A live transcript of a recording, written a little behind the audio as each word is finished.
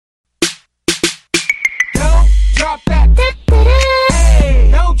drop that.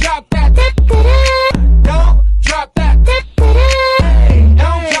 Hey, don't drop that. Don't drop that. Hey,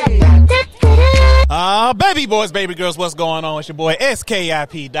 don't drop that. Baby boys, baby girls, what's going on? It's your boy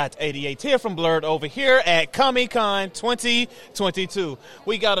SKIP.88 here from Blurred over here at Comic-Con 2022.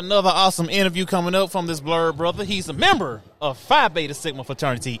 We got another awesome interview coming up from this Blurred brother. He's a member of Phi Beta Sigma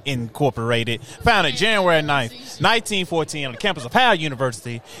Fraternity Incorporated, founded January 9th, 1914 on the campus of Howard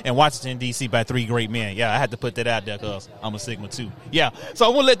University in Washington, D.C. by three great men. Yeah, I had to put that out there because I'm a Sigma too. Yeah, so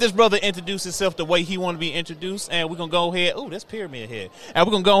I'm going to let this brother introduce himself the way he want to be introduced, and we're going to go ahead. Ooh, that's Pyramid Head. And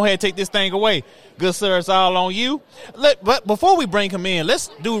we're going to go ahead and take this thing away. Good sir, it's all on you. But before we bring him in, let's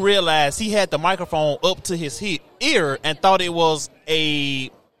realize he had the microphone up to his ear and thought it was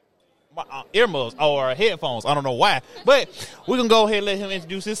a earmuffs or headphones. I don't know why, but we're gonna go ahead and let him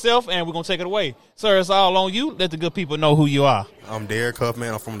introduce himself, and we're gonna take it away. Sir, it's all on you. Let the good people know who you are. I'm Derek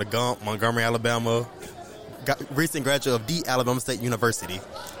Huffman. I'm from the Gump, Montgomery, Alabama. Recent graduate of the Alabama State University.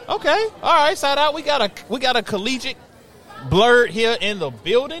 Okay, all right. Shout out. We got a collegiate Blurred here in the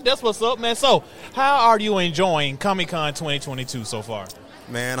building. That's what's up, man. So, how are you enjoying Comic-Con 2022 so far?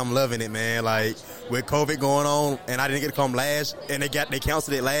 Man, I'm loving it, man. Like, with COVID going on, and I didn't get to come last, and they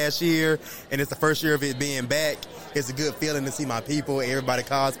canceled it last year, and it's the first year of it being back. It's a good feeling to see my people, everybody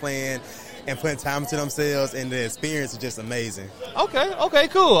cosplaying, and putting time into themselves, and the experience is just amazing. Okay,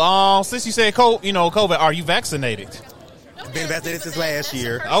 cool. Since you said COVID, are you vaccinated? Been vaccinated since last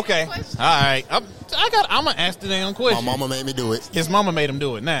year. Okay, all right. I'm gonna ask the damn question. My mama made me do it. His mama made him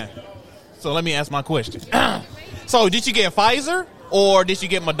do it. Now, so let me ask my question. So, did you get Pfizer or did you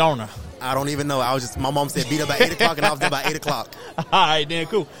get Moderna? I don't even know. My mom said beat up by 8 o'clock, and I was there by 8 o'clock. All right, then,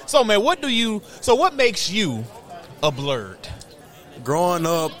 cool. So, man, what makes you a Blurred? Growing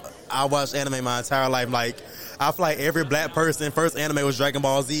up, I watched anime my entire life. Like, I feel like every black person, first anime was Dragon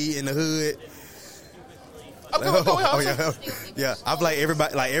Ball Z in the hood. Yeah. I feel like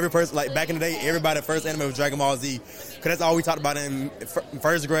every person, like back in the day, everybody first anime was Dragon Ball Z. Because that's all we talked about in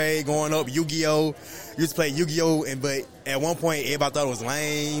first grade, growing up. Yu-Gi-Oh! Used to play Yu-Gi-Oh! But at one point, everybody thought it was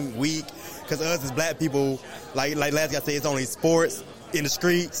lame, weak. Because us as black people, like last guy said, it's only sports in the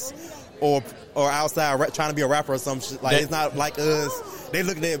streets or outside trying to be a rapper or some shit. Like, it's not like us. They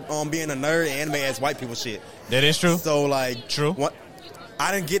look at being a nerd and anime as white people shit. That is true. So, like, true.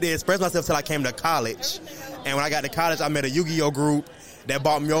 I didn't get to express myself till I came to college. And when I got to college, I met a Yu-Gi-Oh! Group that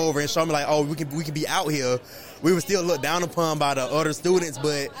brought me over and showed me, like, oh, we can be out here. We were still looked down upon by the other students,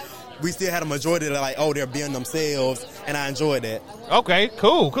 but we still had a majority that, like, oh, they're being themselves, and I enjoyed that. Okay,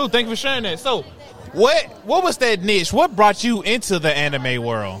 cool. Thank you for sharing that. So, what was that niche? What brought you into the anime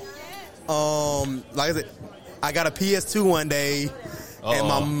world? Like I said, I got a PS2 one day, and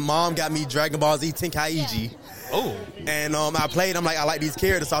my mom got me Dragon Ball Z Tenkaichi. Oh. And I played. I'm like, I like these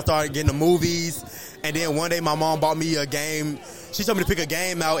characters, so I started getting the movies. And then one day, my mom bought me a game. She told me to pick a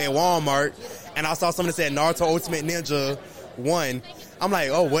game out at Walmart, and I saw something that said Naruto Ultimate Ninja 1. I'm like,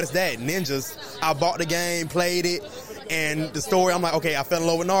 oh, what is that? Ninjas. I bought the game, played it, and the story, I'm like, okay, I fell in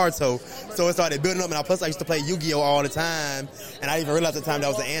love with Naruto. So it started building up, and plus I used to play Yu-Gi-Oh! All the time, and I didn't even realize at the time that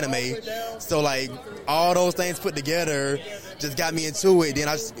was an anime. So, like, all those things put together just got me into it. Then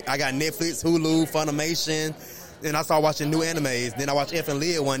I got Netflix, Hulu, Funimation. Then I started watching new animes. Then I watched F and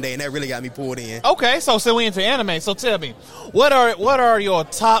Lid one day, and that really got me pulled in. Okay, so we into anime. So tell me, what are your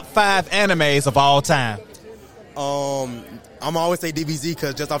top 5 animes of all time? I'm always say DBZ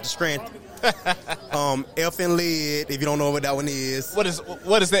because just off the strength. F and Lid, if you don't know what that one is. What is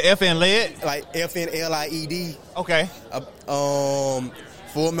the F and Lid? Like FNLIED. Okay.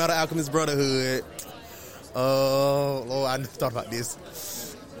 Full Metal Alchemist Brotherhood. Lord, I never thought about this.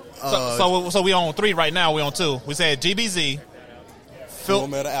 So we on 3 right now. We on 2. We said GBZ, Full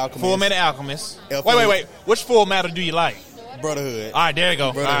Metal Alchemist. Full Metal Alchemist. Wait. Which Full Metal do you like? Brotherhood. All right, there you go.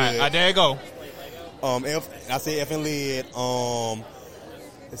 All right, there you go. I said F and Lid.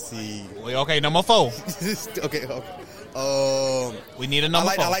 Let's see. Well, okay, number 4. Okay. We need a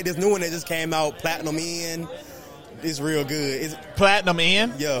number 4. I like this new one that just came out, Platinum End. It's real good. It's Platinum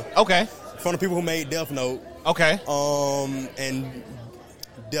End? Yeah. Okay. From the people who made Death Note. Okay. And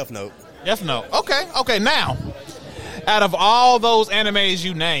Death Note. Death Note. Okay. Now, out of all those animes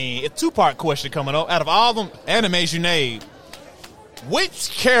you named, a 2-part question coming up. Out of all them animes you named, which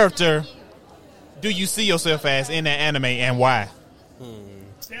character do you see yourself as in that anime and why?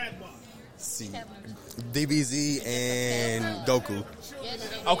 See, DBZ and Goku.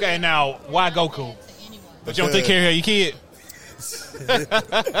 Okay, now why Goku? But you don't take care of your kid?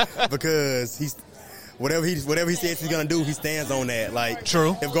 Because he's whatever he says he's gonna do, he stands on that. Like,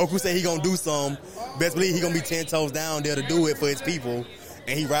 true. If Goku say he gonna do something, best believe he gonna be 10 toes down there to do it for his people.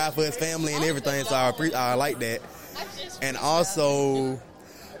 and he ride for his family and everything. So I like that. And also,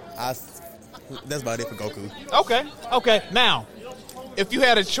 that's about it for Goku. Okay. Now, if you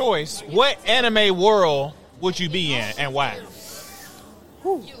had a choice, what anime world would you be in and why?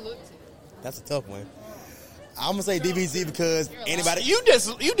 That's a tough one. I'm gonna say DBZ because anybody. You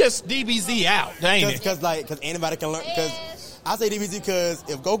just DBZ out, ain't it? Because anybody can learn. Because I say DBZ because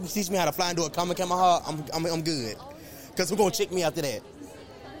if Goku teach me how to fly and do a Kamehameha, I'm good. Because who gonna check me after that?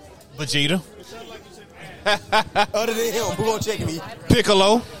 Vegeta. Other than him, who gonna check me?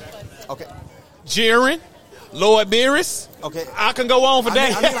 Piccolo. Okay. Jiren. Lord Beerus. Okay. I can go on for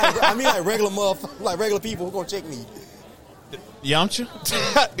days. I mean like regular like regular people who gonna check me. Yamcha.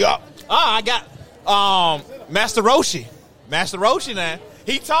 I got Master Roshi. Master Roshi now.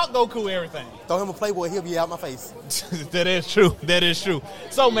 He taught Goku everything. Throw him a Playboy, he'll be out my face. That is true.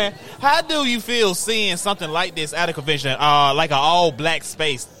 So, man, how do you feel seeing something like this at a convention, like an all-black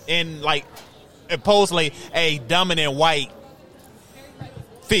space, in, like, supposedly a dominant white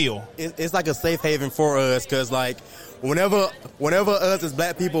feel? It's like a safe haven for us, because, like, whenever us as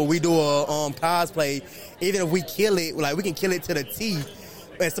black people, we do a cosplay, even if we kill it, like, we can kill it to the T,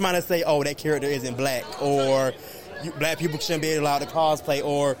 and somebody say, oh, that character isn't black, or black people shouldn't be allowed to cosplay,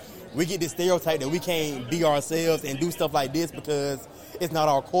 or we get this stereotype that we can't be ourselves and do stuff like this because it's not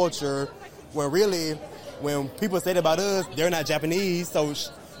our culture, when really, when people say that about us, they're not Japanese, so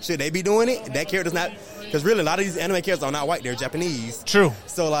should they be doing it? That character's not, because really a lot of these anime characters are not white, they're Japanese. True.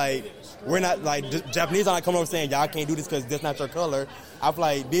 So, like, we're not, like, Japanese are not coming over saying, y'all can't do this because that's not your color. I feel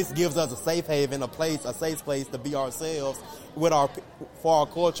like this gives us a safe haven, a safe place to be ourselves for our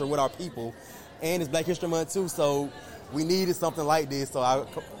culture, with our people. And it's Black History Month too, so we needed something like this. So I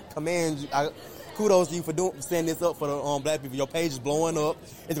commend you, kudos to you for setting this up for the black people. Your page is blowing up.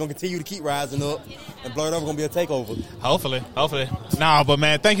 It's going to continue to keep rising up, and Blurred Over going to be a takeover. Hopefully. Nah, but,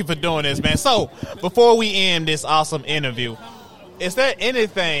 man, thank you for doing this, man. So, before we end this awesome interview, is there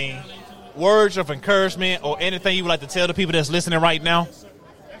anything, words of encouragement or anything you would like to tell the people that's listening right now?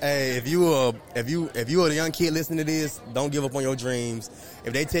 Hey, if you are a young kid listening to this, don't give up on your dreams.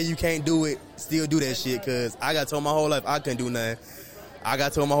 If they tell you can't do it, still do that shit, because I got told my whole life I couldn't do nothing. I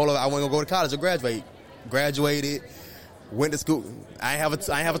got told my whole life I wasn't going to go to college or graduate. Graduated, went to school. I ain't have a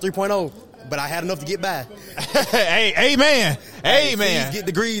 3.0, but I had enough to get by. Hey, amen. C's get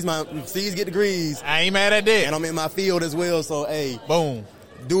degrees, man. C's get degrees. I ain't mad at that. And I'm in my field as well, so, hey. Boom.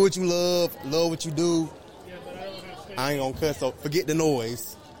 Do what you love what you do. I ain't going to cuss, so forget the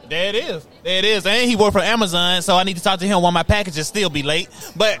noise. There it is. And he worked for Amazon, so I need to talk to him while my packages still be late.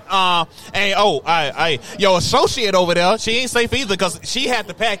 But, your associate over there, she ain't safe either because she had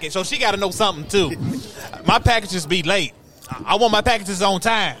the package, so she got to know something too. My packages be late. I want my packages on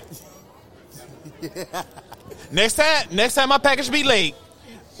time. Next time my package be late,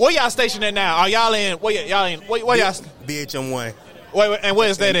 where y'all stationed at now? Are y'all in? Where y'all? BHM1. Wait, and where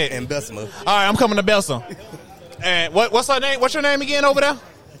is that at? In Bessemer. All right, I'm coming to Bessemer. And what's her name? What's your name again over there?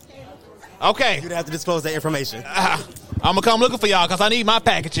 Okay. You'd have to disclose that information. I'm going to come looking for y'all because I need my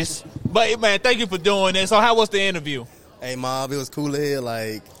packages. But, man, thank you for doing this. So, how was the interview? Hey, Mob, it was cool to hear,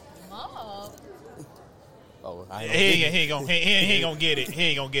 like... Mob? Oh, he ain't gonna get it. He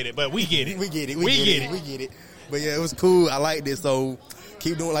ain't going to get it. But we get it. We get it. But, yeah, it was cool. I like this. So,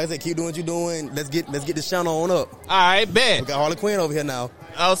 keep doing, like I said, keep doing what you're doing. Let's get this channel on up. All right, bet. We got Harley Quinn over here now.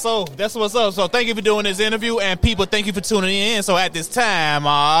 Oh, so that's what's up. So thank you for doing this interview, and people, thank you for tuning in. So at this time,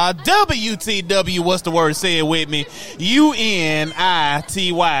 WTW, what's the word? Say it with me.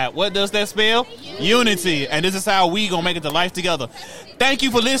 UNITY. What does that spell? Unity. And this is how we gonna make it to life together. Thank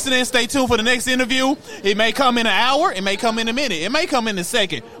you for listening. Stay tuned for the next interview. It may come in an hour. It may come in a minute. It may come in a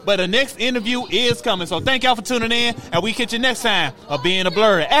second. But the next interview is coming. So thank y'all for tuning in, and we catch you next time of Being a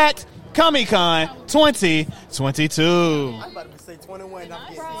Blur at Comic-Con 2022. I'm about to say 21.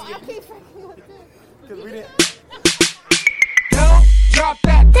 I keep forgetting. Because we didn't. Don't drop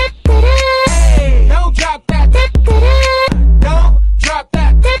that.